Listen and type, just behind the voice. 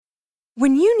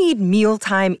When you need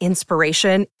mealtime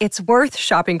inspiration, it's worth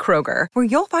shopping Kroger, where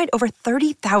you'll find over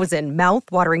 30,000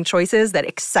 mouth-watering choices that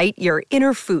excite your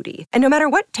inner foodie. And no matter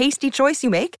what tasty choice you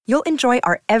make, you'll enjoy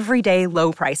our everyday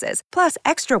low prices, plus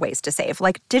extra ways to save,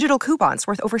 like digital coupons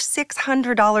worth over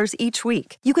 $600 each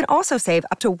week. You can also save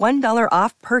up to $1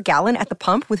 off per gallon at the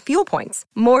pump with fuel points.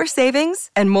 More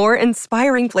savings and more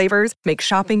inspiring flavors make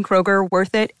shopping Kroger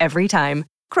worth it every time.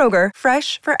 Kroger,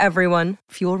 fresh for everyone.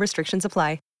 Fuel restrictions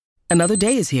apply. Another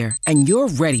day is here, and you're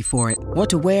ready for it. What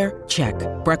to wear? Check.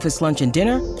 Breakfast, lunch, and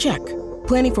dinner? Check.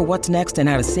 Planning for what's next and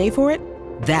how to save for it?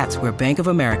 That's where Bank of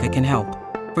America can help.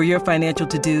 For your financial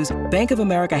to-dos, Bank of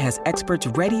America has experts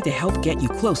ready to help get you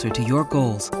closer to your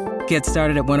goals. Get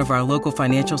started at one of our local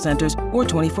financial centers or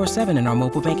 24/7 in our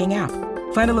mobile banking app.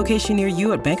 Find a location near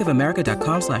you at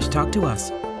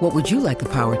bankofamerica.com/talktous. What would you like the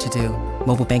power to do?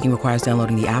 Mobile banking requires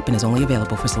downloading the app and is only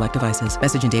available for select devices.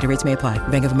 Message and data rates may apply.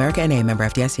 Bank of America NA, member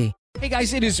FDIC. Hey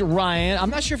guys, it is Ryan. I'm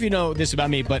not sure if you know this about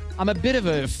me, but I'm a bit of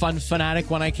a fun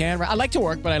fanatic when I can. I like to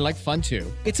work, but I like fun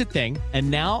too. It's a thing. And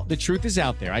now the truth is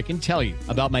out there. I can tell you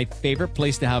about my favorite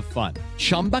place to have fun.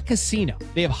 Chumba Casino.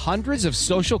 They have hundreds of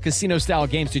social casino style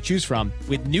games to choose from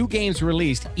with new games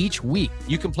released each week.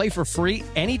 You can play for free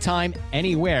anytime,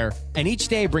 anywhere. And each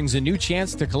day brings a new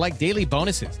chance to collect daily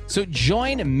bonuses. So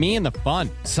join me in the fun.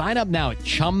 Sign up now at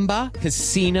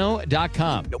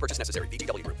ChumbaCasino.com. No purchase necessary.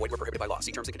 VGW Group. Void where prohibited by law.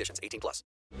 See terms and conditions. 18+.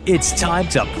 It's time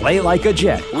to play like a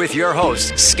Jet with your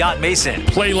host, Scott Mason.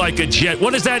 Play like a Jet.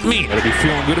 What does that mean? Gotta be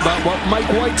feeling good about what Mike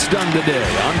White's done today.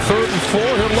 On 3rd and 4,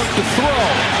 he'll look to throw.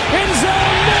 End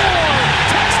zone, Moore!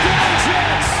 Touchdown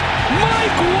Jets!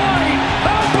 Mike White!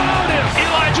 How about him?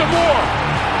 Elijah Moore.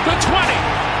 The 20.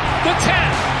 The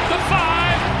 10. The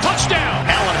 5. Touchdown.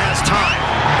 Allen has time.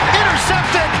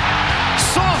 Intercepted.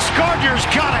 Sauce Gardner's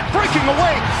got it. Breaking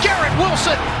away. Garrett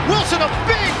Wilson. Wilson, a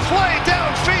big play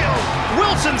downfield.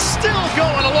 Wilson still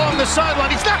going along the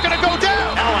sideline. He's not going to go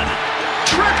down. Allen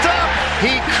tripped up.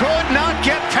 He could not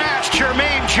get past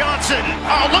Jermaine Johnson.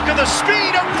 Oh, look at the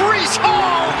speed of Breece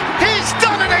Hall. He's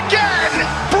done it again.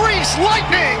 Breece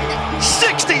Lightning.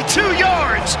 62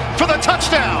 yards for the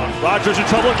touchdown. Rodgers in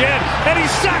trouble again, and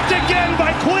he's sacked again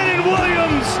by Quinnen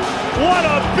Williams. What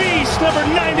a beast, number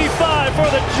 95 for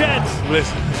the Jets.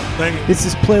 Listen, this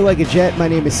is Play Like a Jet. My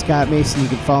name is Scott Mason. You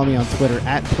can follow me on Twitter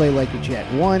at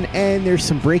PlayLikeAJet1. And there's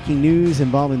some breaking news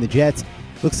involving the Jets.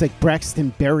 Looks like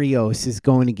Braxton Berrios is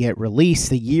going to get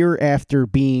released a year after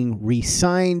being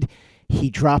re-signed. He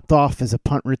dropped off as a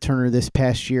punt returner this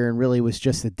past year and really was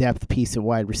just a depth piece at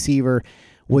wide receiver.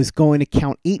 Was going to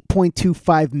count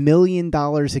 $8.25 million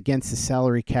against the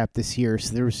salary cap this year,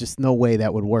 so there was just no way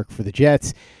that would work for the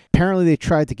Jets. Apparently, they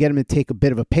tried to get him to take a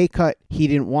bit of a pay cut. He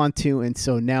didn't want to, and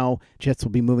so now Jets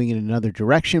will be moving in another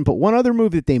direction. But one other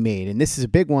move that they made, and this is a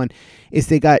big one, is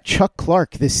they got Chuck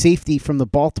Clark, the safety from the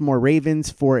Baltimore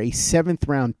Ravens, for a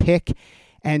 7th-round pick.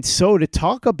 And so to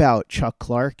talk about Chuck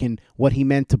Clark and what he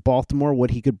meant to Baltimore,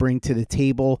 what he could bring to the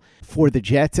table for the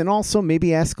Jets, and also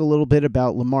maybe ask a little bit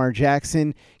about Lamar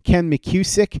Jackson, Ken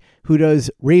McCusick, who does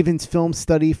Ravens film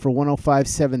study for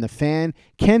 105.7 The Fan.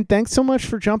 Ken, thanks so much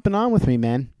for jumping on with me,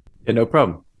 man. Yeah, no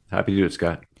problem. Happy to do it,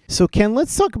 Scott. So, Ken,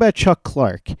 let's talk about Chuck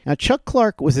Clark. Now, Chuck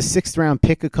Clark was a 6th-round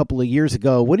pick a couple of years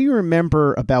ago. What do you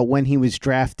remember about when he was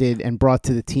drafted and brought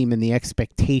to the team and the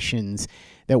expectations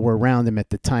that were around him at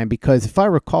the time? Because if I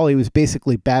recall, he was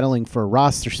basically battling for a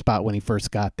roster spot when he first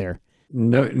got there.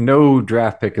 No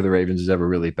draft pick of the Ravens is ever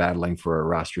really battling for a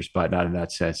roster spot, not in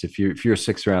that sense. If you're a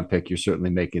 6th-round pick, you're certainly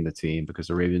making the team because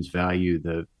the Ravens value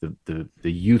the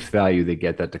youth value they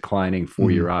get, that declining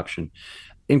 4-year option.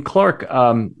 In Clark,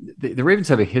 the Ravens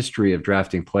have a history of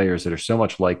drafting players that are so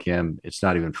much like him, it's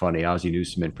not even funny. Ozzie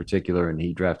Newsome in particular, and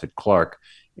he drafted Clark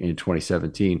in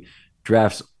 2017,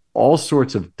 drafts all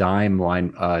sorts of dime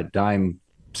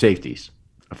safeties,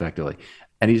 effectively.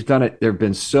 And he's done it. There have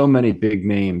been so many big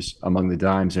names among the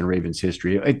dimes in Ravens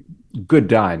history. Good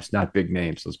dimes, not big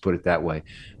names. Let's put it that way.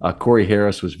 Corey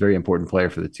Harris was a very important player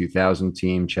for the 2000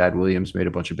 team. Chad Williams made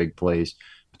a bunch of big plays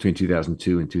between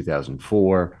 2002 and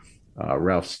 2004.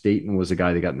 Ralph Staten was a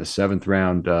guy that got in the 7th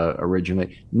round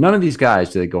originally. None of these guys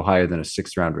did they go higher than a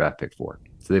 6th-round draft pick for.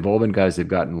 So they've all been guys they've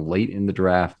gotten late in the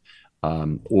draft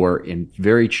or in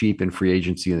very cheap in free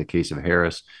agency in the case of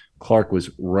Harris. Clark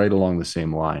was right along the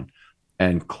same line.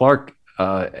 And Clark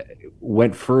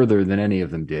went further than any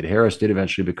of them did. Harris did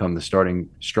eventually become the starting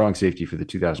strong safety for the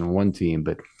 2001 team,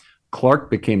 but Clark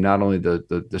became not only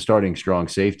the starting strong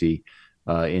safety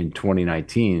in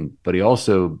 2019, but he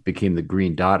also became the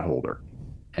green dot holder.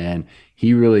 And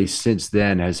he really, since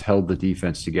then, has held the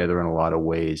defense together in a lot of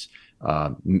ways.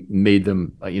 made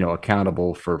them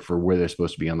accountable for where they're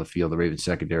supposed to be on the field. The Ravens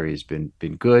secondary has been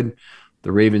good.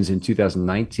 The Ravens in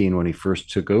 2019, when he first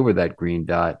took over that green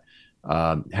dot,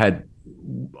 had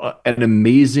an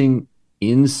amazing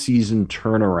in-season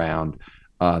turnaround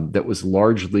that was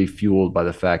largely fueled by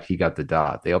the fact he got the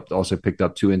dot. They also picked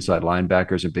up 2 inside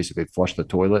linebackers and basically flushed the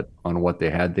toilet on what they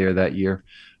had there that year,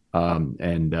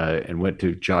 and went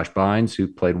to Josh Bynes, who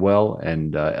played well,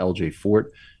 and L.J.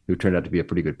 Fort, who turned out to be a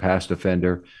pretty good pass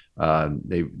defender.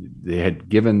 They had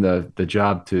given the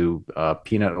job to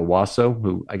Peanut Owasso,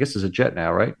 who I guess is a Jet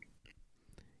now, right?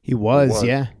 He was.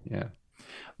 Yeah.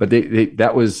 But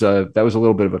that was a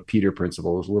little bit of a Peter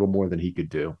principle. It was a little more than he could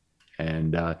do,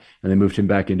 and they moved him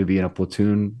back into being a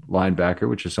platoon linebacker,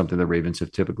 which is something the Ravens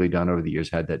have typically done over the years.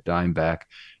 Had that dime back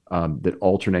that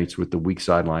alternates with the weak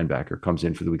side linebacker, comes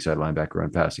in for the weak side linebacker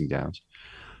on passing downs.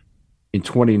 In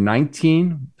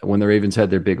 2019, when the Ravens had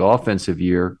their big offensive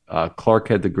year, Clark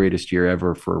had the greatest year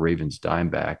ever for a Ravens dime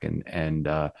back, and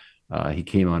he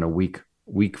came on a week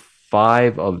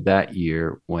 5 of that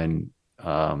year when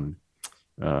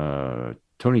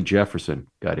Tony Jefferson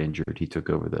got injured. He took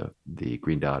over the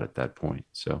green dot at that point.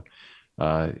 So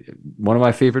one of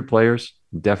my favorite players,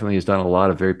 definitely has done a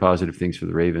lot of very positive things for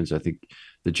the Ravens. I think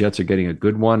the Jets are getting a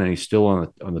good one, and he's still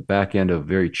on the back end of a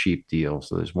very cheap deal.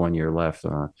 So there's 1 year left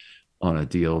on a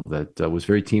deal that was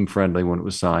very team friendly when it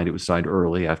was signed. It was signed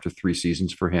early after 3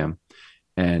 seasons for him.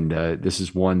 And this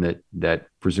is one that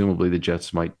presumably the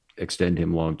Jets might extend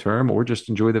him long term, or just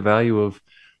enjoy the value of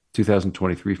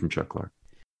 2023 from Chuck Clark.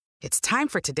 It's time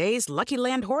for today's Lucky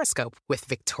Land horoscope with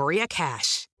Victoria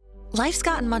Cash. Life's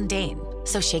gotten mundane,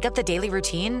 so shake up the daily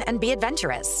routine and be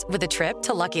adventurous with a trip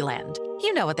to Lucky Land.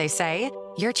 You know what they say,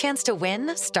 your chance to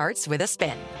win starts with a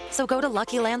spin. So go to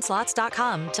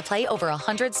LuckyLandSlots.com to play over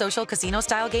 100 social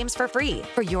casino-style games for free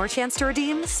for your chance to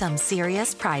redeem some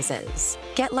serious prizes.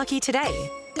 Get lucky today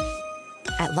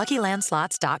at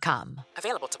LuckyLandSlots.com.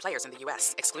 Available to players in the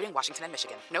U.S., excluding Washington and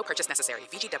Michigan. No purchase necessary.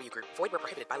 VGW Group. Void where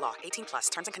prohibited by law. 18+.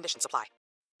 Terms and conditions apply.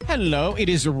 Hello, it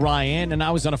is Ryan, and I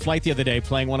was on a flight the other day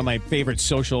playing one of my favorite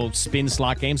social spin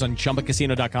slot games on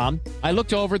ChumbaCasino.com. I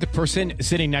looked over at the person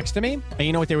sitting next to me, and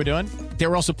you know what they were doing? They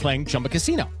were also playing Chumba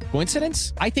Casino.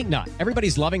 Coincidence? I think not.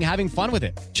 Everybody's loving having fun with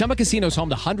it. Chumba Casino is home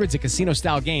to hundreds of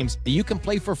casino-style games that you can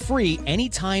play for free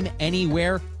anytime,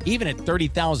 anywhere, even at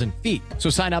 30,000 feet.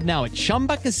 So sign up now at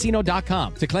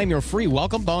ChumbaCasino.com to claim your free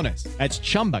welcome bonus. That's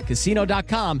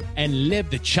ChumbaCasino.com and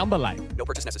live the Chumba life. No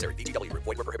purchase necessary. VGW Group.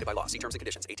 Void where prohibited by law. See terms and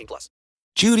conditions. 18+.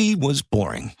 Judy was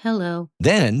boring. Hello.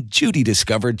 Then Judy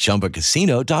discovered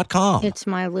ChumbaCasino.com. It's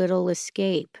my little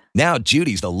escape. Now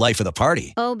Judy's the life of the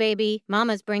party. Oh, baby,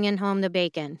 mama's bringing home the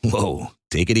bacon. Whoa,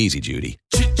 take it easy, Judy.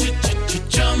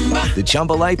 The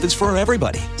Chumba life is for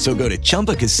everybody. So go to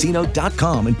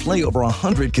ChumbaCasino.com and play over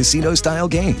 100 casino-style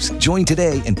games. Join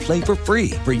today and play for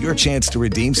free for your chance to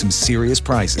redeem some serious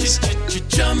prizes.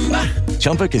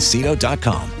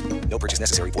 ChumbaCasino.com. No purchase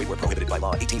necessary. Void where prohibited by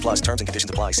law. 18+. Terms and conditions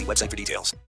apply. See website for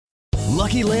details.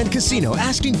 Lucky Land Casino,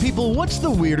 asking people, what's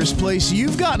the weirdest place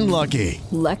you've gotten lucky?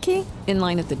 Lucky? In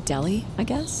line at the deli, I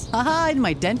guess? Aha, in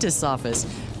my dentist's office.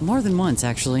 More than once,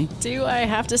 actually. Do I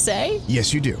have to say?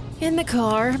 Yes, you do. In the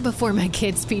car before my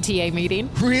kids' PTA meeting.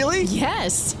 Really?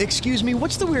 Yes. Excuse me,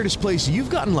 what's the weirdest place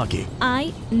you've gotten lucky?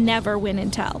 I never win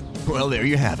and tell. Well, there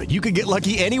you have it. You can get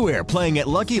lucky anywhere, playing at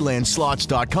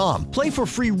LuckyLandSlots.com. Play for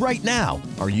free right now.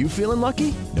 Are you feeling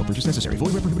lucky? No purchase necessary.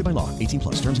 Void where prohibited by law. 18+.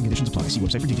 Terms and conditions apply. See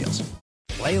website for details.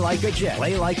 Play like a Jet.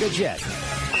 Play like a Jet.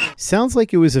 Sounds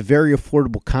like it was a very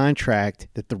affordable contract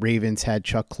that the Ravens had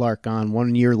Chuck Clark on.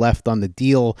 1 year left on the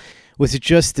deal. Was it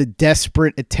just a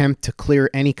desperate attempt to clear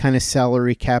any kind of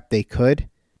salary cap they could?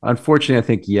 Unfortunately, I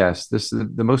think yes. This is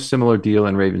the most similar deal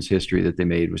in Ravens history that they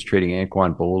made was trading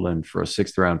Anquan Boldin for a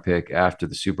 6th-round pick after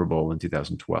the Super Bowl in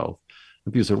 2012.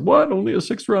 And people said, "What? Only a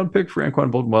 6th-round pick for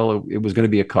Anquan Boldin?" Well, it was going to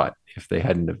be a cut if they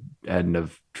hadn't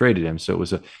have traded him. So it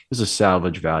was a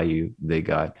salvage value they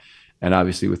got. And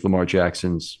obviously, with Lamar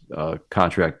Jackson's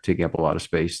contract taking up a lot of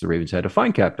space, the Ravens had to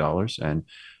find cap dollars. And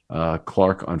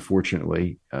Clark,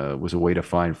 unfortunately, was a way to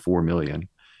find $4 million,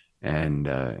 and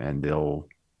they'll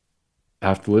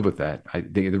have to live with that. I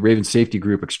think the Ravens safety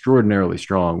group extraordinarily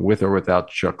strong with or without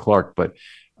Chuck Clark, but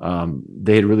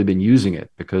they had really been using it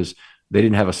because they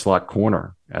didn't have a slot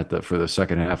corner for the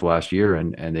second half last year,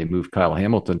 and they moved Kyle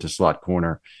Hamilton to slot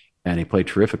corner, and he played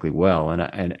terrifically well.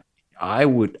 And I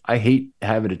hate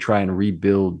having to try and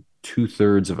rebuild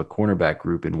 2/3 of a cornerback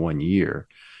group in 1 year.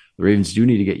 The Ravens do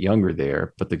need to get younger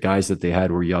there, but the guys that they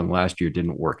had were young last year,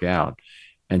 didn't work out.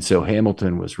 And so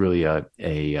Hamilton was really a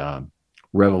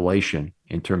revelation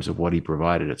in terms of what he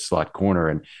provided at slot corner.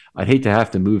 And I'd hate to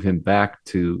have to move him back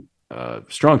to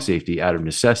strong safety out of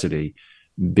necessity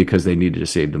because they needed to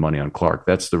save the money on Clark.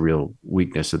 That's the real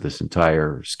weakness of this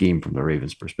entire scheme from the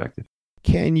Ravens' perspective.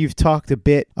 Ken, you've talked a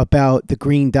bit about the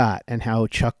green dot and how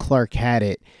Chuck Clark had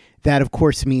it. That, of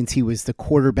course, means he was the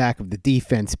quarterback of the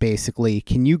defense, basically.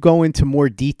 Can you go into more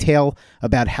detail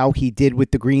about how he did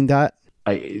with the green dot?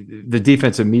 The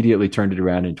defense immediately turned it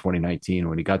around in 2019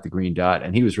 when he got the green dot,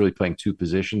 and he was really playing two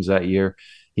positions that year.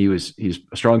 He's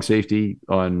a strong safety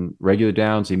on regular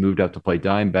downs. He moved up to play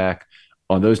dime back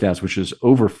on those downs, which is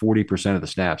over 40% of the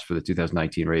snaps for the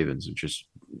 2019 Ravens, which is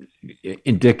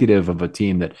indicative of a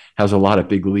team that has a lot of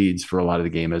big leads for a lot of the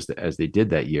game as they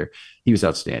did that year. He was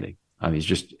outstanding. I mean, he's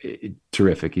just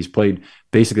terrific. He's played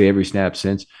basically every snap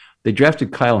since. They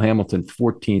drafted Kyle Hamilton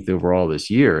 14th overall this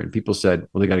year, and people said,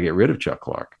 well, they got to get rid of Chuck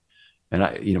Clark.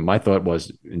 And my thought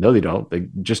was, no, they don't. They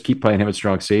just keep playing him at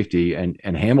strong safety, and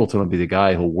Hamilton will be the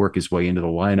guy who'll work his way into the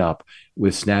lineup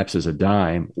with snaps as a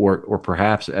dime, or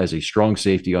perhaps as a strong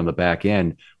safety on the back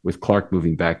end, with Clark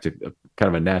moving back to kind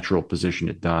of a natural position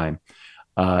at dime.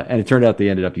 And it turned out they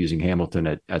ended up using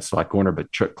Hamilton at slot corner, but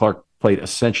Clark played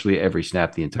essentially every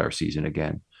snap the entire season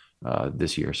again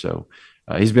this year. So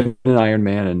he's been an Iron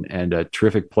Man and a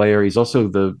terrific player. He's also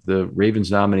the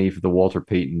Ravens nominee for the Walter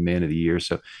Payton Man of the Year.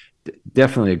 So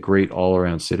definitely a great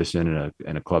all-around citizen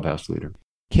and a clubhouse leader.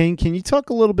 Can you talk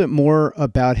a little bit more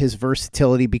about his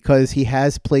versatility? Because he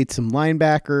has played some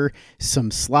linebacker,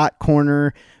 some slot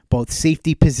corner, both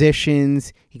safety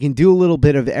positions. He can do a little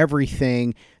bit of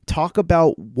everything. Talk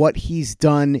about what he's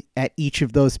done at each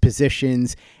of those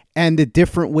positions and the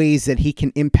different ways that he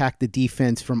can impact the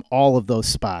defense from all of those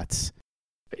spots.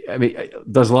 I mean,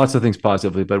 does lots of things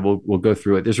positively, but we'll go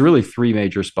through it. There's really three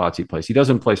major spots he plays. He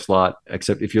doesn't play slot,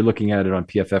 except if you're looking at it on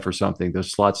PFF or something.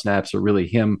 Those slot snaps are really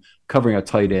him covering a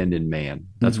tight end in man.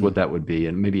 That's what that would be,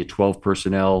 and maybe a 12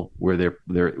 personnel where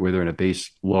they're in a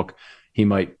base look. He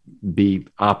might be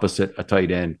opposite a tight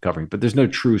end covering, but there's no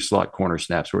true slot corner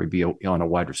snaps where he'd be on a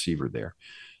wide receiver there.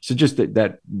 So just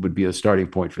that would be a starting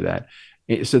point for that.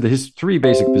 So his three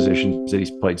basic positions that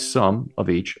he's played some of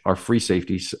each are free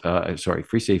safety,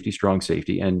 strong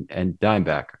safety, and dime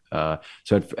back.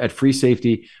 So at free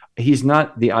safety, he's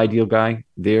not the ideal guy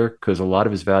there because a lot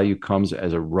of his value comes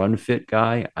as a run fit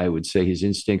guy. I would say his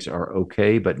instincts are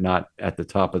okay, but not at the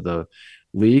top of the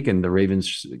league. And the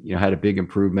Ravens, had a big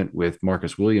improvement with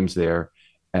Marcus Williams there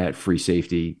at free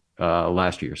safety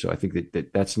last year. So I think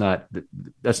that's not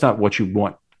what you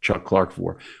want Chuck Clark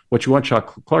for. What you want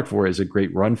Chuck Clark for is a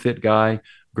great run fit guy,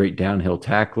 great downhill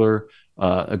tackler,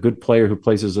 a good player who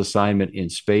plays his assignment in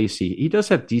space. He does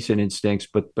have decent instincts,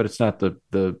 but it's not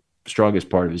the strongest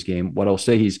part of his game. What I'll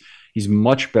say, he's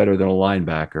much better than a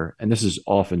linebacker, and this is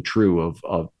often true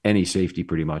of any safety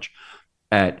pretty much,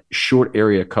 at short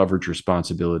area coverage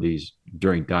responsibilities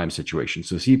during dime situations.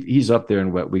 So he's up there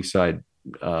in weak side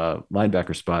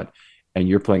linebacker spot, and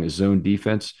you're playing a zone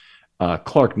defense.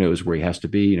 Clark knows where he has to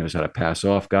be. He knows how to pass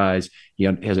off guys. He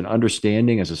has an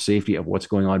understanding as a safety of what's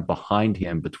going on behind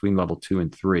him between level 2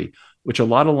 and 3, which a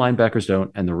lot of linebackers don't,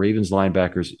 and the Ravens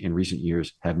linebackers in recent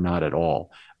years have not at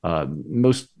all.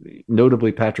 Most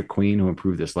notably Patrick Queen, who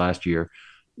improved this last year.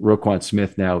 Roquan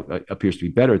Smith now appears to be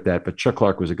better at that, but Chuck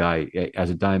Clark was a guy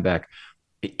as a dime back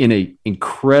in an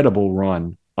incredible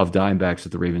run of dime backs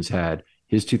that the Ravens had.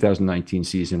 His 2019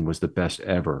 season was the best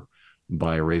ever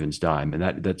by a Ravens dime,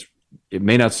 and that's it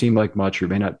may not seem like much or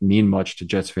may not mean much to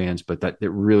Jets fans, but that it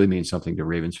really means something to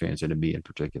Ravens fans and to me in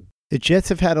particular. The Jets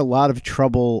have had a lot of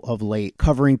trouble of late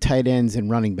covering tight ends and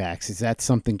running backs. Is that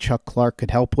something Chuck Clark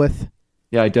could help with?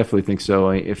 Yeah, I definitely think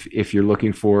so. If you're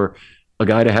looking for a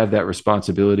guy to have that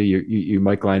responsibility, your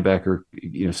Mike linebacker,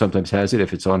 sometimes has it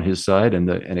if it's on his side, and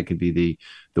it can be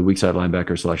the weak side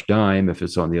linebacker / dime if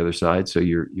it's on the other side. So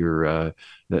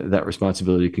that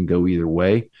responsibility can go either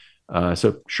way.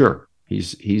 So sure.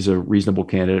 He's a reasonable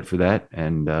candidate for that,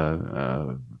 and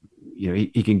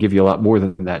he can give you a lot more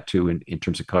than that too in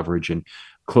terms of coverage and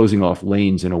closing off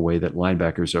lanes in a way that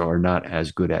linebackers are not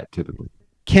as good at typically.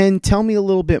 Ken, tell me a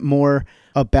little bit more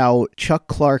about Chuck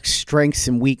Clark's strengths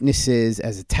and weaknesses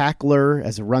as a tackler,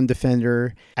 as a run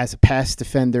defender, as a pass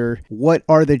defender. What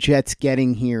are the Jets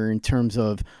getting here in terms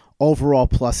of overall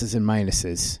pluses and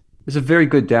minuses? He's a very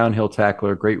good downhill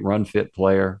tackler, great run fit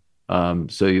player.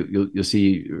 So you'll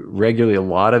see regularly a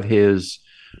lot of his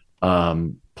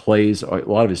plays, a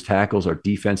lot of his tackles are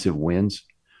defensive wins,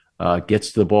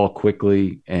 gets to the ball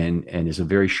quickly and is a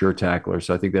very sure tackler.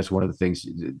 So I think that's one of the things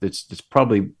that's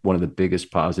probably one of the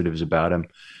biggest positives about him.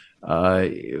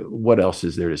 What else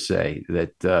is there to say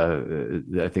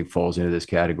that I think falls into this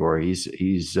category?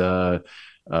 He's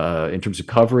in terms of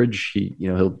coverage,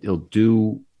 he'll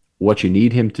do what you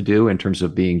need him to do in terms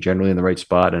of being generally in the right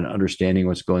spot and understanding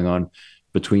what's going on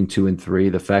between 2 and 3.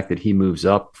 The fact that he moves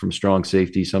up from strong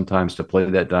safety sometimes to play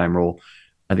that dime role,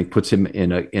 I think puts him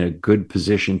in a good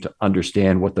position to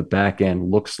understand what the back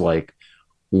end looks like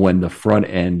when the front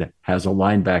end has a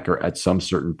linebacker at some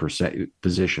certain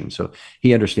position. So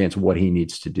he understands what he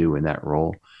needs to do in that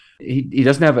role. He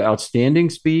doesn't have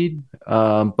outstanding speed,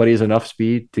 but he has enough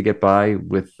speed to get by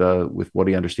with what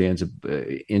he understands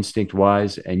instinct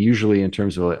wise. And usually in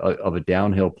terms of a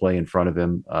downhill play in front of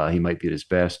him, he might be at his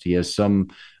best. He has some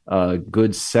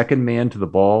good second man to the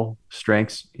ball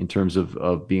strengths in terms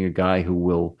of being a guy who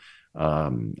will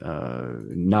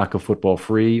knock a football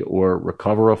free or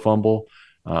recover a fumble.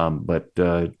 But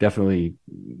definitely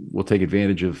will take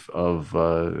advantage of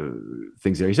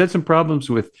things there. He's had some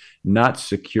problems with not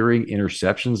securing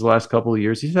interceptions the last couple of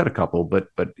years. He's had a couple, but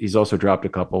he's also dropped a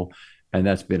couple, and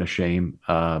that's been a shame.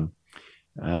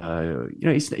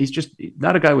 He's just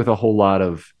not a guy with a whole lot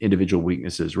of individual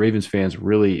weaknesses. Ravens fans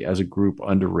really, as a group,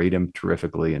 underrate him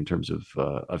terrifically in terms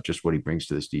of just what he brings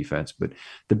to this defense. But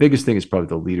the biggest thing is probably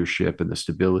the leadership and the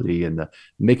stability and the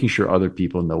making sure other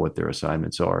people know what their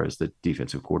assignments are as the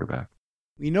defensive quarterback.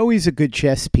 We know he's a good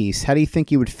chess piece. How do you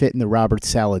think he would fit in the Robert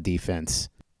Saleh defense?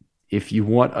 If you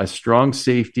want a strong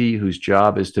safety whose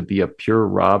job is to be a pure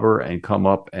robber and come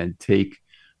up and take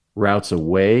routes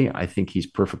away, I think he's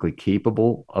perfectly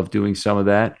capable of doing some of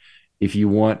that. If you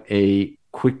want a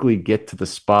quickly get to the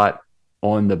spot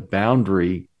on the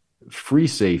boundary free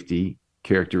safety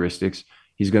characteristics,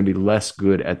 he's going to be less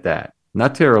good at that.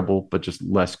 Not terrible, but just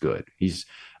less good. He's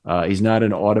not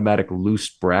an automatic loose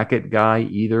bracket guy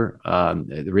either.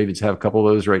 The Ravens have a couple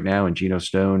of those right now in Geno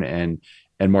Stone and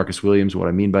Marcus Williams. What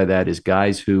I mean by that is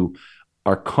guys who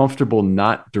are comfortable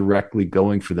not directly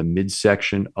going for the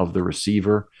midsection of the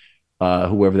receiver,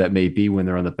 whoever that may be when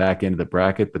they're on the back end of the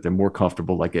bracket, but they're more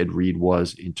comfortable like Ed Reed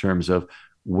was in terms of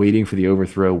waiting for the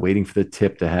overthrow, waiting for the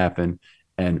tip to happen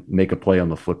and make a play on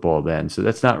the football then. So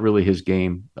that's not really his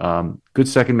game. Good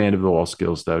second man of the ball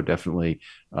skills, though, definitely.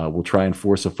 Will try and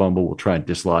force a fumble. Will try and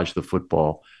dislodge the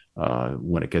football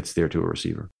when it gets there to a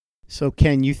receiver. So,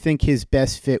 Ken, you think his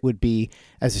best fit would be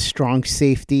as a strong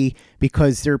safety?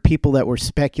 Because there are people that were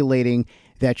speculating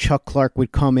that Chuck Clark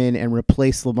would come in and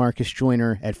replace LaMarcus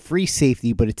Joyner at free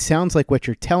safety, but it sounds like what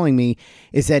you're telling me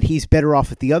is that he's better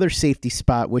off at the other safety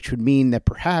spot, which would mean that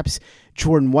perhaps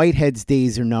Jordan Whitehead's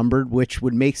days are numbered, which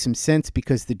would make some sense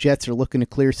because the Jets are looking to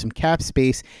clear some cap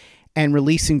space, and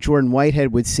releasing Jordan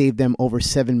Whitehead would save them over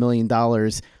 $7 million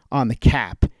on the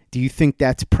cap. Do you think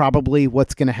that's probably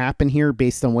what's going to happen here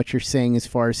based on what you're saying as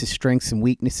far as his strengths and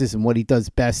weaknesses and what he does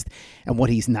best and what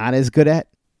he's not as good at?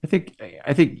 I think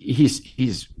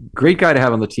he's a great guy to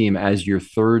have on the team as your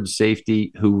third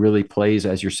safety who really plays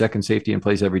as your second safety and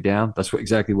plays every down. That's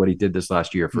exactly what he did this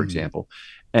last year, for example.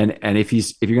 And if you're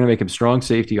going to make him strong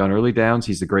safety on early downs,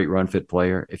 he's a great run fit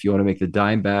player. If you want to make the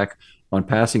dime back on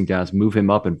passing downs, move him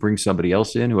up and bring somebody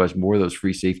else in who has more of those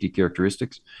free safety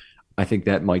characteristics, I think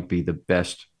that might be the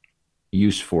best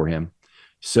use for him.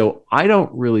 So I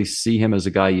don't really see him as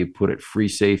a guy you put at free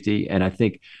safety. And I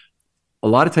think a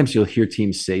lot of times you'll hear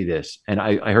teams say this, and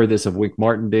I heard this of Wink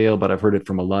Martindale, but I've heard it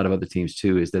from a lot of other teams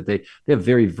too, is that they have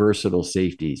very versatile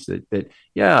safeties that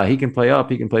yeah, he can play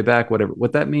up, he can play back, whatever.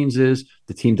 What that means is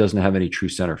the team doesn't have any true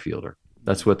center fielder.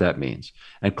 That's what that means.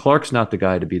 And Clark's not the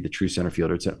guy to be the true center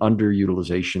fielder. It's an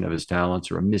underutilization of his talents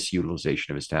or a misutilization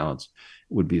of his talents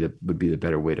would be the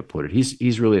better way to put it.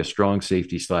 He's really a strong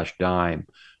safety / dime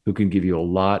who can give you a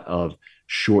lot of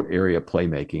short area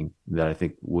playmaking that I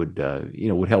think would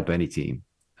help any team.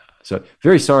 So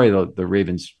very sorry the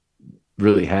Ravens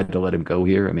really had to let him go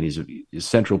here. I mean, he's a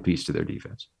central piece to their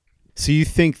defense. So you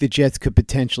think the Jets could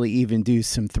potentially even do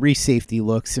some three safety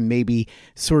looks and maybe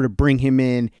sort of bring him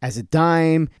in as a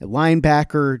dime, a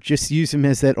linebacker, just use him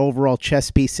as that overall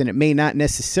chess piece, and it may not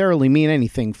necessarily mean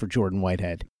anything for Jordan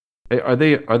Whitehead. Are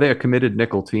they a committed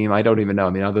nickel team? I don't even know. I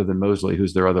mean, other than Mosley,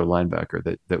 who's their other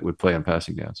linebacker that would play on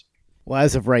passing downs? Well,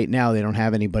 as of right now, they don't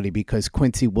have anybody because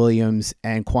Quincy Williams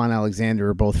and Quan Alexander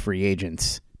are both free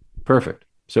agents. Perfect.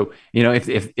 So,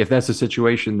 if that's the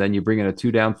situation, then you bring in a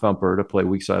 2-down thumper to play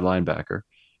weak side linebacker,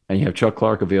 and you have Chuck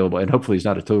Clark available, and hopefully he's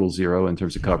not a total zero in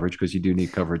terms of coverage because you do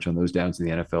need coverage on those downs in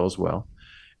the NFL as well.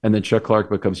 And then Chuck Clark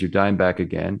becomes your dime back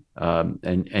again,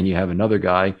 and you have another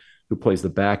guy who plays the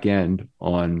back end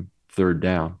on third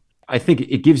down. I think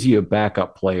it gives you a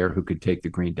backup player who could take the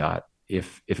green dot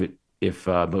if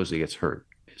Mosley gets hurt,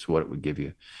 is what it would give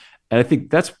you. And I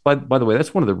think that's, by the way,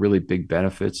 that's one of the really big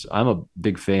benefits. I'm a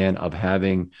big fan of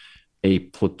having a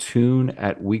platoon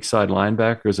at weak side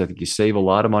linebackers. I think you save a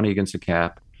lot of money against the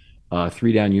cap.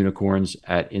 Three down unicorns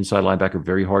at inside linebacker,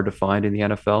 very hard to find in the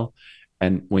NFL.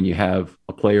 And when you have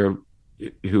a player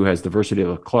who has the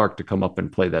versatility of Clark to come up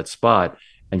and play that spot,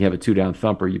 and you have a two down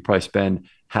thumper, you probably spend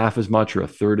half as much or a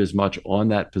third as much on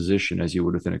that position as you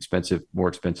would with an more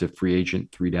expensive free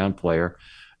agent three down player.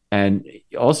 And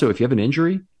also, if you have an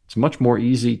injury, it's much more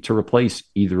easy to replace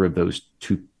either of those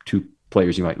two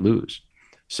players you might lose.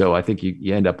 So I think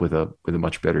you end up with a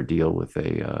much better deal with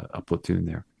a platoon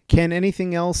there. Ken,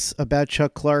 anything else about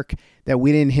Chuck Clark that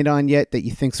we didn't hit on yet that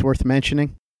you think's worth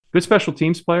mentioning? Good special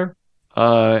teams player,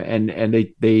 and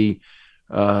they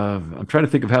I'm trying to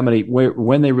think of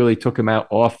when they really took him out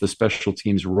off the special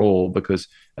teams role, because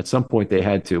at some point they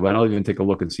had to. But I'll even take a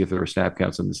look and see if there were snap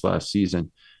counts in this last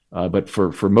season. But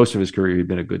for most of his career, he'd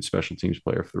been a good special teams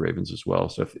player for the Ravens as well.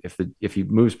 So if he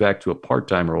moves back to a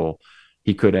part-time role,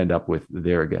 he could end up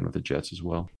there again with the Jets as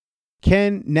well.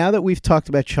 Ken, now that we've talked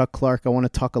about Chuck Clark, I want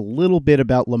to talk a little bit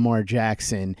about Lamar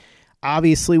Jackson.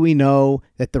 Obviously, we know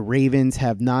that the Ravens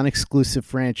have non-exclusive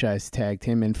franchise tagged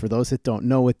him, and for those that don't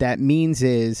know, what that means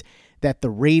is that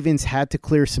the Ravens had to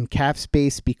clear some cap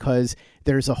space because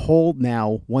there's a hold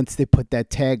now once they put that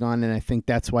tag on, and I think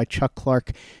that's why Chuck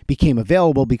Clark became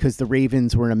available, because the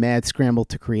Ravens were in a mad scramble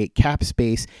to create cap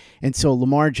space. And so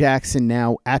Lamar Jackson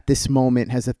now, at this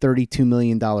moment, has a $32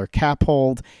 million cap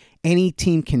hold. Any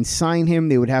team can sign him.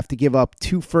 They would have to give up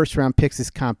 2 first-round picks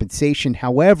as compensation.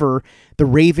 However, the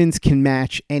Ravens can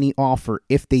match any offer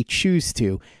if they choose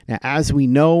to. Now, as we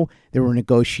know, there were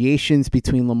negotiations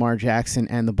between Lamar Jackson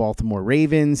and the Baltimore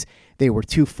Ravens. They were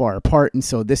too far apart, and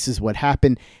so this is what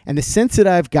happened. And the sense that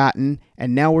I've gotten,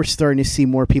 and now we're starting to see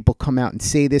more people come out and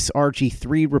say this,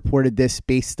 RG3 reported this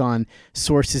based on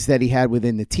sources that he had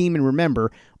within the team. And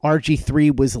remember,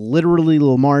 RG3 was literally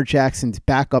Lamar Jackson's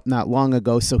backup not long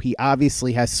ago, so he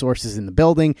obviously has sources in the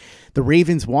building. The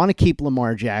Ravens want to keep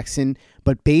Lamar Jackson,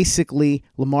 but basically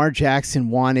Lamar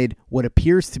Jackson wanted what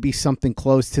appears to be something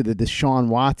close to the Deshaun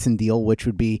Watson deal, which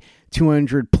would be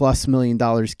 $200+ million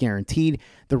guaranteed.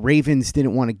 The Ravens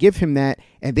didn't want to give him that,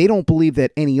 and they don't believe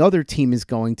that any other team is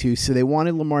going to, so they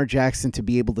wanted Lamar Jackson to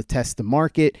be able to test the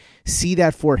market, see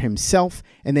that for himself,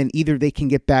 and then either they can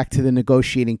get back to the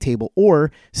negotiating table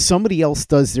or somebody else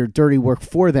does their dirty work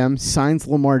for them, signs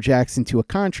Lamar Jackson to a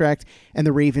contract, and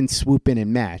the Ravens swoop in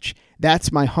and match.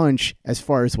 That's my hunch as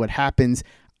far as what happens.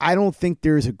 I don't think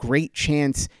there's a great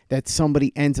chance that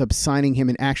somebody ends up signing him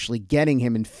and actually getting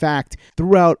him. In fact,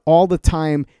 throughout all the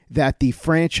time that the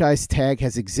franchise tag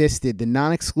has existed, the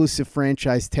non-exclusive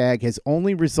franchise tag has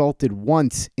only resulted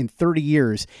once in 30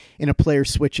 years in a player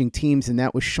switching teams, and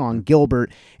that was Sean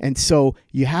Gilbert. And so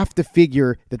you have to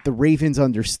figure that the Ravens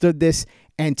understood this,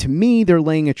 and to me, they're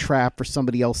laying a trap for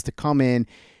somebody else to come in,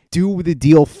 do the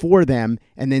deal for them,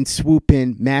 and then swoop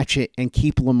in, match it, and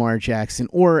keep Lamar Jackson.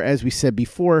 Or, as we said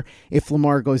before, if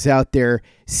Lamar goes out there,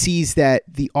 sees that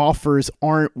the offers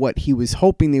aren't what he was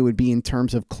hoping they would be in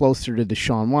terms of closer to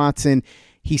Deshaun Watson,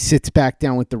 he sits back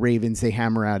down with the Ravens, they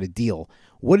hammer out a deal.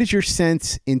 What is your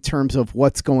sense in terms of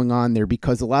what's going on there?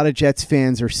 Because a lot of Jets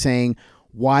fans are saying,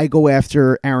 why go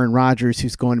after Aaron Rodgers,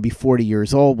 who's going to be 40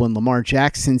 years old, when Lamar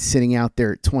Jackson's sitting out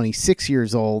there at 26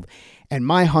 years old? And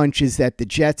my hunch is that the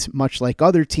Jets, much like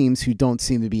other teams who don't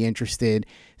seem to be interested,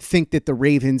 think that the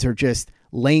Ravens are just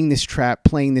laying this trap,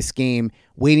 playing this game,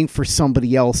 waiting for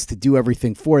somebody else to do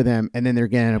everything for them, and then they're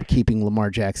going to end up keeping Lamar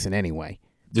Jackson anyway.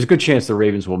 There's a good chance the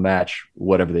Ravens will match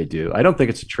whatever they do. I don't think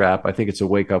it's a trap. I think it's a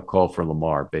wake-up call for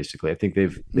Lamar, basically. I think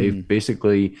they've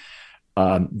basically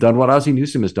done what Ozzie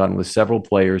Newsome has done with several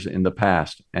players in the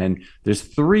past. And there's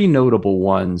 3 notable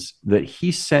ones that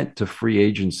he sent to free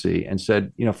agency and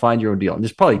said, find your own deal. And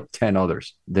there's probably 10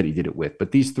 others that he did it with.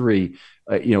 But these 3,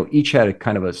 each had a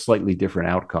kind of a slightly different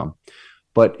outcome.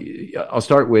 But I'll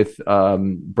start with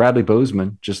Bradley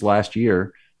Bozeman just last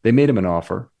year. They made him an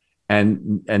offer.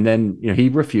 And then he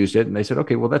refused it, and they said,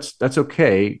 okay, well that's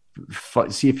okay.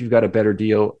 See if you've got a better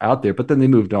deal out there. But then they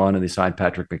moved on and they signed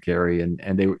Patrick McCary,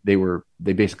 and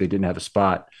they basically didn't have a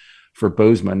spot for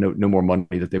Bozeman. No more money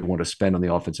that they want to spend on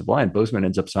the offensive line. Bozeman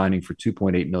ends up signing for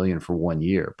 $2.8 million for 1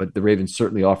 year, but the Ravens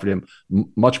certainly offered him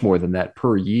much more than that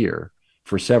per year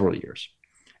for several years.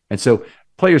 And so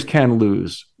players can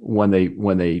lose when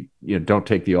they don't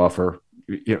take the offer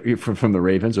from the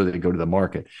Ravens, or they go to the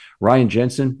market. Ryan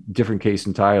Jensen, different case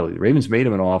entirely. The Ravens made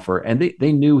him an offer, and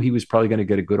they knew he was probably going to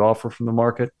get a good offer from the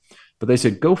market, but they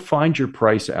said, go find your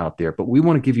price out there, but we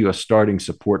want to give you a starting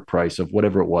support price of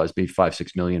whatever it was, maybe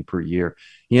 $5-6 million per year.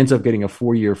 He ends up getting a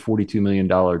 4-year, $42 million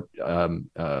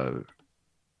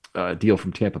deal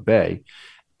from Tampa Bay.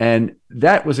 And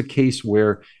that was a case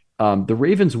where The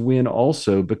Ravens win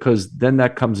also because then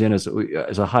that comes in as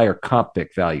a higher comp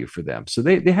pick value for them. So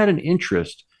they had an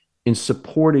interest in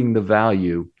supporting the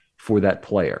value for that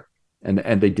player, and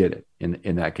they did it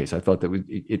in that case. I thought that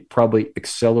it probably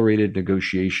accelerated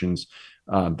negotiations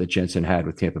that Jensen had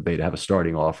with Tampa Bay to have a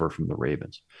starting offer from the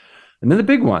Ravens. And then the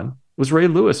big one was Ray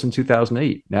Lewis in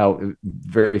 2008. Now,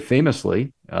 very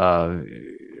famously,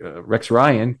 Rex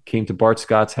Ryan came to Bart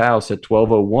Scott's house at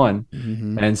 12:01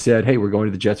 and said, "Hey, we're going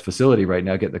to the Jets facility right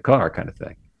now. Get in the car," kind of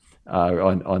thing.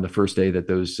 On the first day that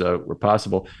those were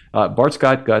possible, Bart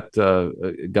Scott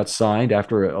got signed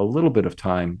after a little bit of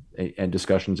time and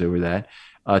discussions over that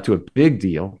to a big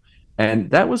deal, and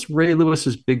that was Ray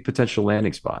Lewis's big potential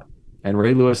landing spot. And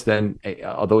Ray Lewis then,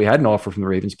 although he had an offer from the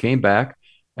Ravens, came back,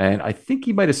 and I think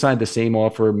he might have signed the same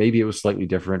offer. Maybe it was slightly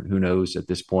different. Who knows at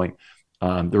this point?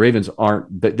 The Ravens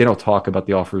they don't talk about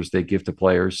the offers they give to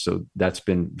players. So that's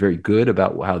been very good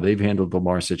about how they've handled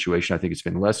Lamar's situation. I think it's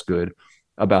been less good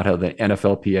about how the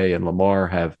NFLPA and Lamar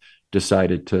have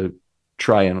decided to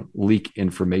try and leak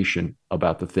information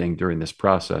about the thing during this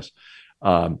process.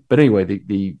 But anyway,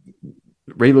 the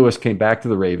Ray Lewis came back to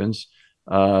the Ravens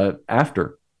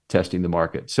after testing the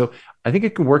market. So I think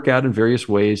it can work out in various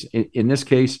ways. In this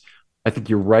case, I think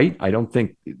you're right. I don't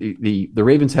think the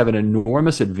Ravens have an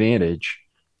enormous advantage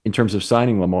in terms of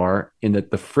signing Lamar, in that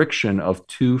the friction of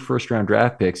 2 first-round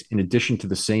draft picks in addition to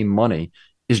the same money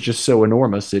is just so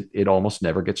enormous it almost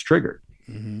never gets triggered.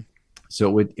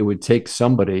 So it would take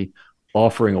somebody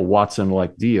offering a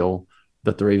Watson-like deal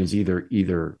that the Ravens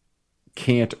either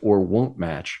can't or won't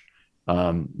match,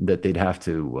 that they'd have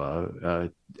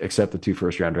to accept the 2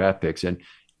 first-round draft picks. And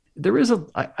there is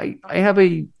I have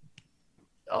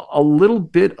a little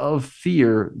bit of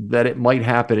fear that it might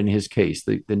happen in his case.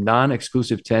 The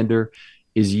non-exclusive tender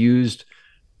is used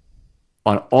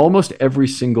on almost every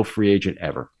single free agent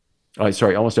ever.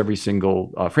 Almost every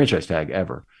single franchise tag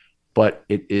ever. But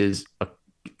it is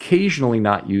occasionally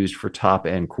not used for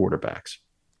top-end quarterbacks.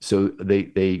 So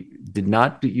they did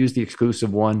not use the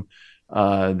exclusive one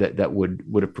that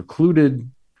would have precluded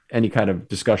any kind of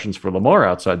discussions for Lamar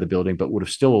outside the building, but would have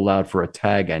still allowed for a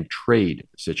tag and trade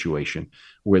situation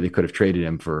where they could have traded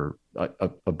him for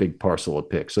a big parcel of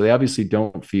picks. So they obviously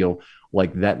don't feel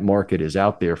like that market is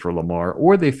out there for Lamar,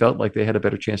 or they felt like they had a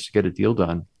better chance to get a deal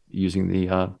done using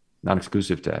the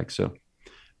non-exclusive tag. So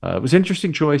it was an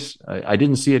interesting choice. I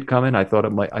didn't see it coming. I thought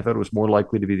it was more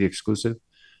likely to be the exclusive.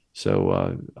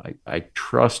 So I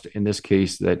trust in this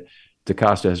case that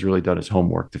DeCosta has really done his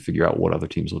homework to figure out what other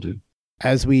teams will do.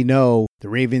 As we know, the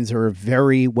Ravens are a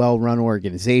very well-run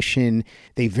organization.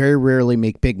 They very rarely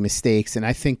make big mistakes, and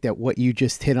I think that what you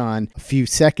just hit on a few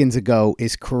seconds ago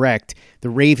is correct. The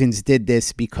Ravens did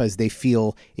this because they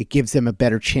feel it gives them a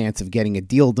better chance of getting a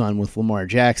deal done with Lamar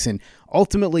Jackson.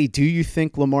 Ultimately, do you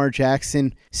think Lamar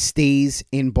Jackson stays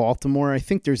in Baltimore? I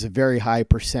think there's a very high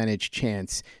percentage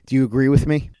chance. Do you agree with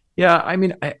me? Yeah, I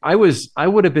mean, I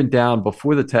would have been down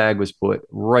before the tag was put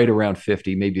right around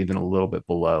 50, maybe even a little bit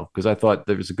below, because I thought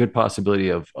there was a good possibility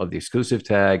of the exclusive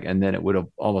tag, and then it would have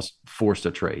almost forced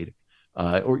a trade,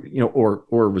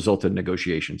 or resulted in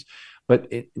negotiations.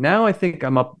 But now I think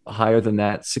I'm up higher than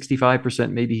that,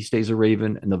 65%. Maybe he stays a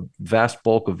Raven, and the vast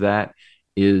bulk of that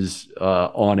is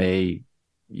on a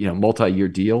multi-year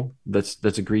deal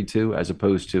that's agreed to, as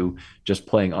opposed to just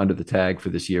playing under the tag for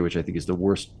this year, which I think is the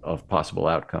worst of possible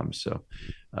outcomes. So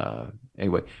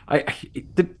anyway,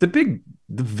 the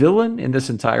villain in this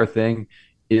entire thing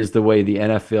is the way the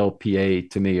NFLPA,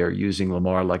 to me, are using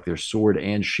Lamar like their sword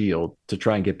and shield to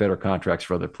try and get better contracts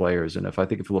for other players. And if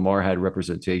Lamar had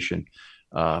representation,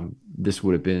 this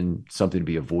would have been something to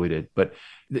be avoided. But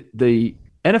the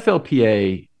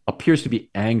NFLPA appears to be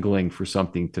angling for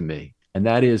something to me. And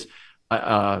that is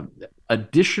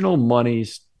additional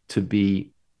monies to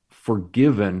be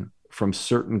forgiven from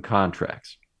certain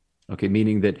contracts. Okay,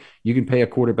 meaning that you can pay a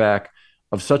quarterback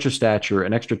of such a stature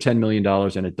an extra $10 million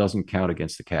and it doesn't count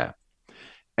against the cap.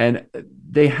 And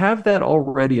they have that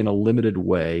already in a limited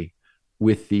way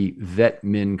with the vet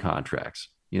min contracts.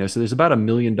 So there's about $1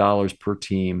 million per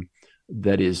team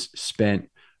that is spent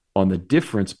on the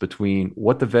difference between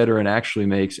what the veteran actually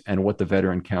makes and what the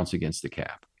veteran counts against the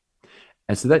cap.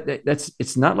 And so that's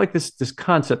it's not like this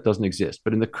concept doesn't exist,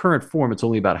 but in the current form, it's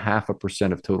only about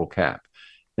 0.5% of total cap.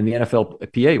 And the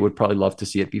NFLPA would probably love to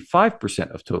see it be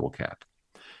 5% of total cap.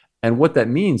 And what that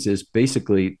means is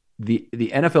basically the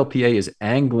NFLPA is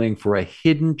angling for a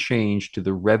hidden change to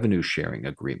the revenue sharing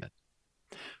agreement.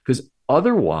 Because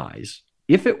otherwise,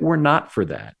 if it were not for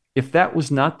that, if that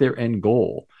was not their end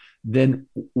goal, then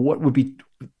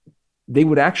they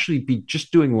would actually be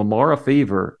just doing Lamar a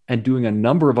favor and doing a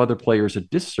number of other players a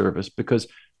disservice, because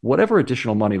whatever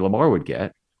additional money Lamar would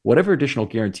get, whatever additional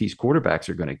guarantees quarterbacks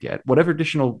are going to get, whatever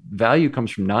additional value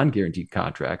comes from non-guaranteed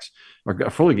contracts, or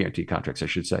fully guaranteed contracts, I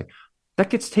should say, that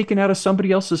gets taken out of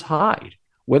somebody else's hide,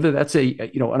 whether that's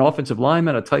an offensive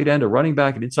lineman, a tight end, a running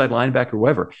back, an inside linebacker,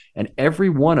 whoever. And every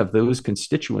one of those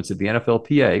constituents of the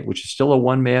NFLPA, which is still a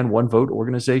one-man, one-vote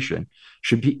organization,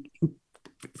 should be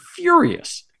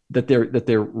furious that they're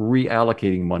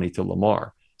reallocating money to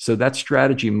Lamar. So that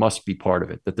strategy must be part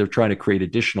of it, that they're trying to create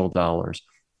additional dollars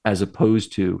as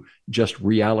opposed to just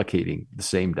reallocating the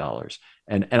same dollars.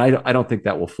 And I don't think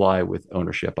that will fly with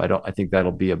ownership. I think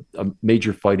that'll be a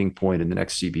major fighting point in the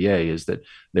next CBA, is that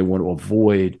they want to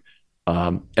avoid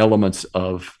elements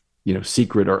of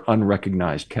secret or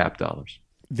unrecognized cap dollars.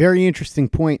 Very interesting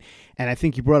point. And I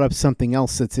think you brought up something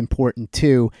else that's important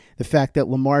too. The fact that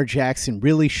Lamar Jackson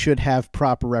really should have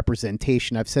proper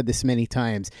representation. I've said this many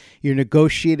times. You're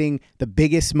negotiating the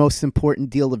biggest, most important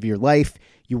deal of your life.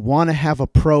 You want to have a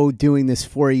pro doing this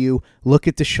for you. Look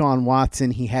at Deshaun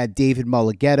Watson. He had David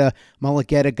Mulugheta.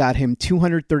 Mulugheta got him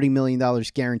 $230 million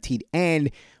guaranteed and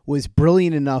was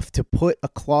brilliant enough to put a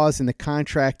clause in the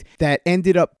contract that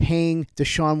ended up paying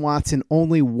Deshaun Watson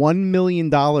only $1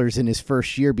 million in his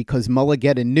first year, because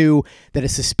Mulugheta knew that a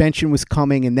suspension was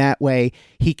coming, and that way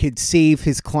he could save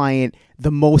his client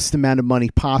the most amount of money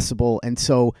possible. And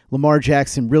so Lamar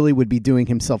Jackson really would be doing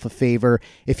himself a favor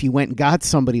if he went and got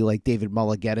somebody like David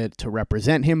Mulugheta to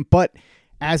represent him. But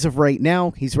as of right now,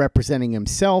 he's representing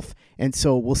himself, and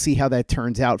so we'll see how that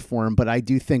turns out for him. But I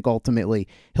do think ultimately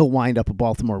he'll wind up a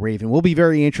Baltimore Raven. Will be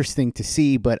very interesting to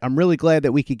see, but I'm really glad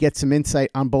that we could get some insight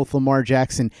on both Lamar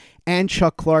Jackson and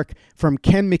Chuck Clark from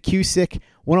Ken McKusick,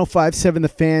 105.7 The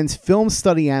Fans, film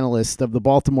study analyst of the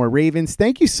Baltimore Ravens.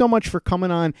 Thank you so much for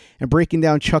coming on and breaking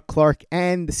down Chuck Clark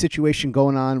and the situation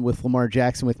going on with Lamar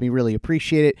Jackson with me. Really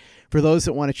appreciate it. For those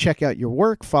that want to check out your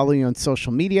work, follow you on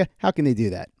social media, how can they do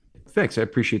that? Thanks. I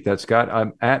appreciate that, Scott.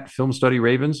 I'm at Film Study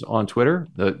Ravens on Twitter.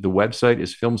 The website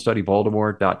is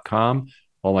filmstudybaltimore.com.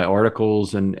 All my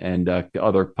articles and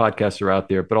other podcasts are out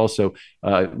there, but also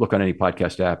look on any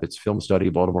podcast app. It's Film Study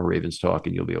Baltimore Ravens Talk,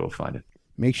 and you'll be able to find it.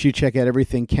 Make sure you check out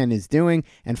everything Ken is doing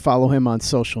and follow him on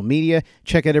social media.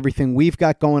 Check out everything we've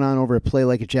got going on over at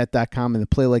PlayLikeAJet.com and the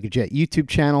Play Like a Jet YouTube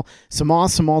channel. Some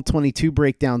awesome All-22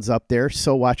 breakdowns up there,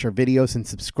 so watch our videos and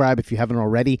subscribe if you haven't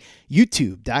already.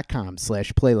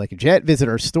 YouTube.com/PlayLikeAJet. Visit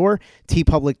our store,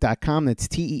 TeePublic.com. That's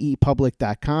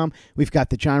TeePublic.com. We've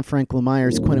got the John Franklin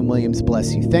Myers, Quinnen Williams,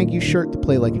 Bless You, Thank You shirt, the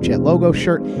Play Like a Jet logo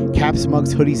shirt, caps,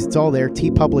 mugs, hoodies. It's all there,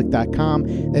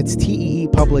 TeePublic.com. That's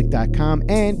TeePublic.com.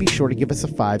 And be sure to give us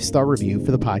a 5-star review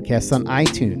for the podcast on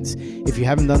iTunes if you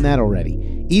haven't done that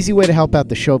already. Easy way to help out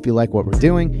the show if you like what we're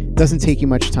doing. Doesn't take you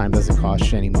much time, doesn't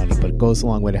cost you any money, but it goes a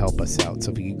long way to help us out.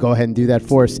 So if you could go ahead and do that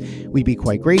for us, we'd be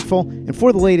quite grateful. And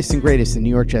for the latest and greatest in New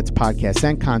York Jets podcasts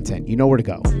and content, you know where to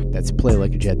go. That's Play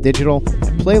Like a Jet Digital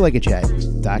and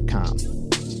PlayLikeAJet.com.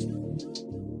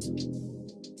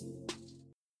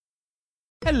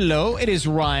 Hello, it is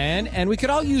Ryan, and we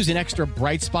could all use an extra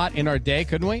bright spot in our day,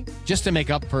 couldn't we? Just to make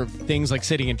up for things like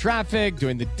sitting in traffic,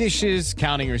 doing the dishes,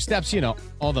 counting your steps,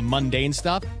 all the mundane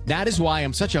stuff. That is why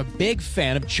I'm such a big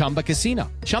fan of Chumba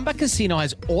Casino. Chumba Casino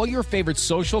has all your favorite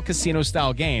social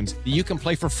casino-style games that you can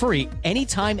play for free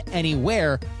anytime,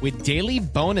 anywhere with daily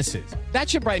bonuses. That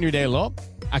should brighten your day a little.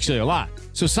 Actually, a lot.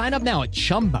 So sign up now at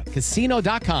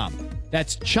ChumbaCasino.com.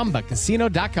 That's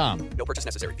ChumbaCasino.com. No purchase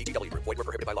necessary. VGW Group. Void where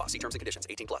prohibited by law. See terms and conditions.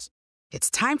 18+. It's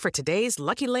time for today's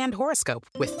Lucky Land horoscope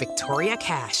with Victoria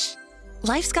Cash.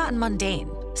 Life's gotten mundane,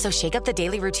 so shake up the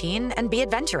daily routine and be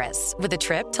adventurous with a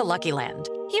trip to Lucky Land.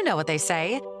 You know what they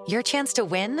say. Your chance to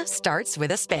win starts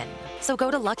with a spin. So go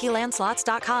to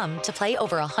LuckyLandSlots.com to play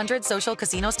over 100 social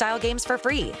casino-style games for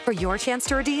free for your chance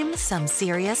to redeem some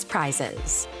serious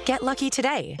prizes. Get lucky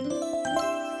today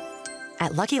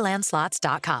at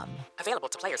LuckyLandSlots.com. Available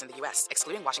to players in the U.S.,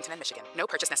 excluding Washington and Michigan. No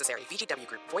purchase necessary. VGW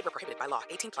Group. Void where prohibited by law.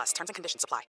 18+. Terms and conditions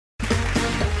apply.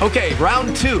 Okay,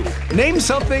 round 2. Name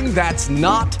something that's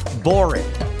not boring.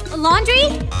 A laundry?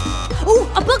 Ooh,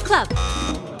 a book club.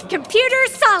 Computer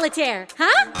solitaire,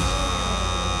 huh?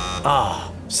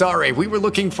 Ah, sorry. We were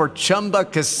looking for Chumba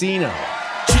Casino.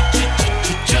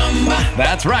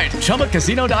 That's right.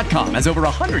 ChumbaCasino.com has over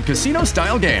 100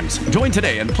 casino-style games. Join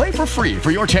today and play for free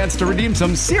for your chance to redeem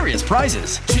some serious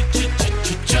prizes.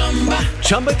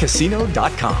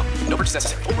 ChumbaCasino.com. No purchase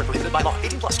necessary. Void where prohibited by law.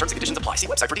 18+. Terms and conditions apply. See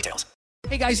website for details.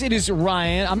 Hey guys, it is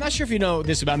Ryan. I'm not sure if you know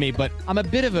this about me, but I'm a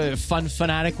bit of a fun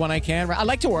fanatic when I can. I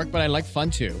like to work, but I like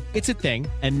fun too. It's a thing.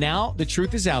 And now the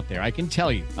truth is out there. I can tell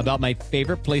you about my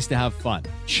favorite place to have fun.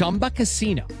 Chumba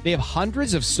Casino. They have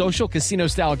hundreds of social casino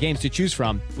style games to choose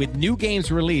from with new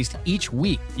games released each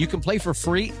week. You can play for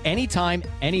free anytime,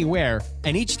 anywhere.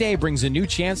 And each day brings a new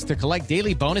chance to collect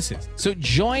daily bonuses. So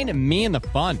join me in the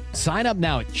fun. Sign up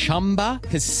now at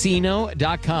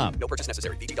ChumbaCasino.com. No purchase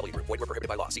necessary. VGW Group. Void where prohibited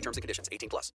by law. See terms and conditions.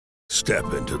 18+.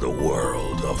 Step into the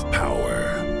world of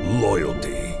power,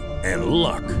 loyalty, and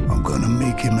luck. I'm gonna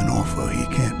make him an offer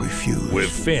he can't refuse. With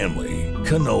family,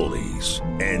 cannolis,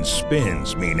 and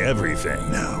spins mean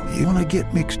everything. Now, you wanna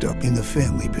get mixed up in the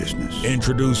family business.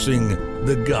 Introducing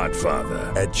The Godfather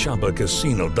at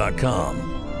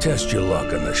ChumbaCasino.com. Test your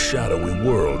luck in the shadowy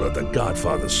world of The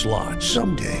Godfather slot.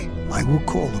 Someday, I will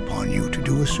call upon you to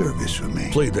do a service for me.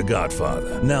 Play The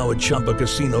Godfather now at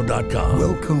ChumbaCasino.com.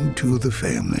 Welcome to the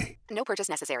family. No purchase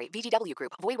necessary. VGW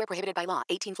Group. Void where prohibited by law.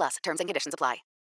 18+. Terms and conditions apply.